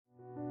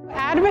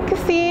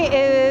Advocacy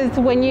is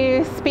when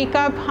you speak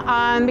up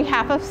on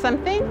behalf of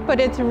something, but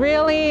it's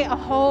really a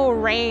whole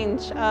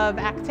range of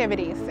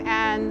activities.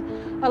 And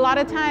a lot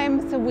of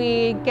times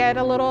we get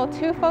a little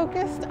too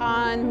focused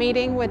on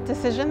meeting with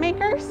decision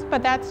makers,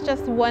 but that's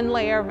just one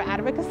layer of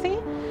advocacy.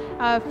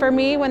 For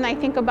me, when I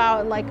think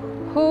about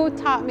who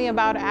taught me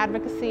about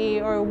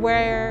advocacy or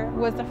where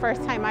was the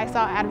first time I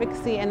saw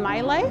advocacy in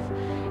my life,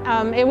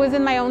 it was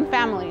in my own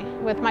family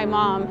with my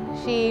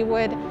mom. She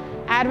would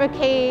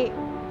advocate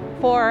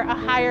for a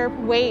higher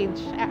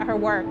wage at her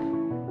work.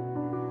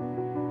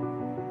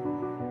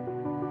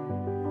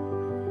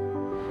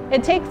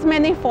 It takes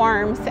many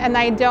forms, and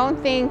I don't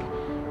think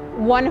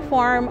one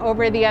form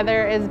over the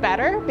other is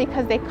better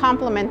because they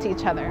complement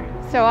each other.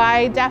 So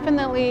I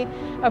definitely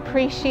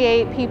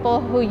appreciate people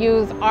who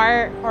use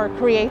art or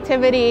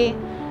creativity,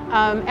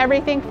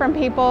 everything from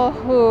people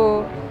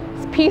who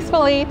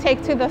peacefully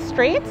take to the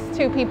streets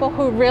to people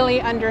who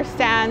really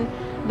understand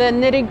the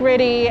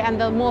nitty-gritty and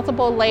the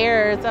multiple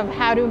layers of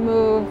how to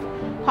move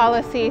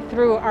policy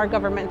through our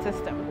government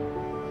system.